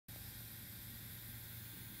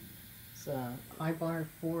It's Hibar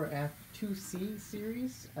 4F2C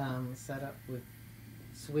series, set up with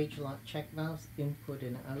swagelok check valves, input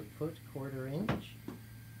and output, 1/4 inch.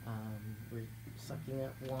 We're sucking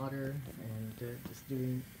up water and just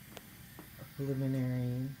doing a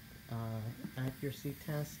preliminary accuracy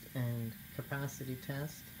test and capacity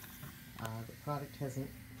test. The product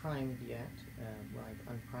hasn't primed yet. Well, I've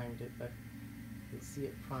unprimed it, but you'll see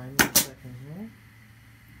it prime in a second here.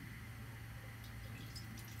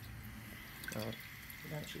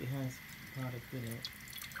 It actually has product in it,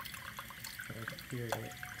 but I've cleared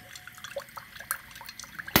it.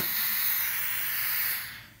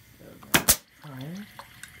 So that's primed.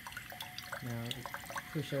 Now we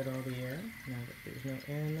push out all the air, now that there's no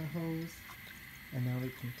air in the hose, and now we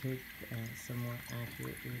can take some more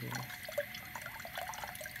accurate readings.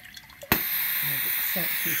 Have it set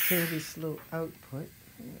to fairly slow output.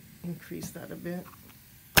 Increase that a bit.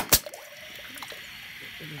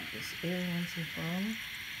 Get rid of this air once and for all.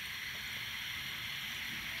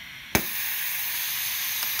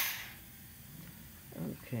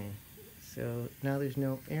 Okay, so now there's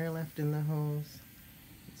no air left in the hose.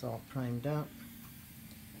 It's all primed up.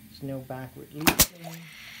 There's no backward leaking.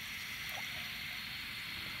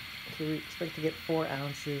 So we expect to get 4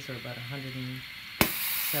 ounces or about 117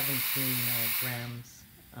 grams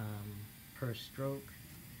per stroke.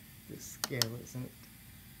 This scale isn't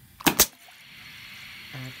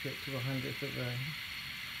accurate to 100th of a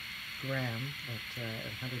gram, but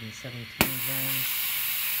 117 grams.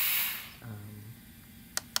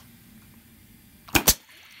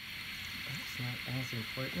 That's not as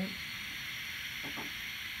important.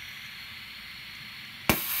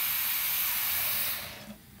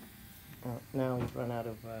 Well, now we've run out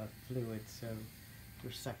of fluid, so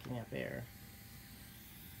we're sucking up air.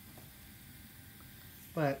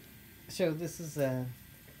 But, so this is a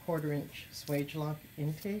 1/4 inch swagelok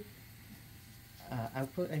intake,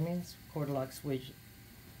 output, 1/4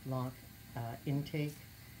 swagelok intake.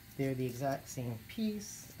 They're the exact same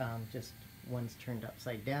piece, just one's turned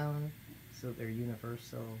upside down, so they're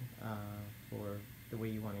universal for the way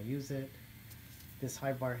you want to use it. This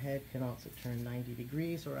Hibar head can also turn 90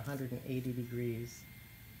 degrees or 180 degrees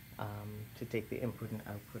to take the input and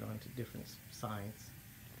output onto different sides.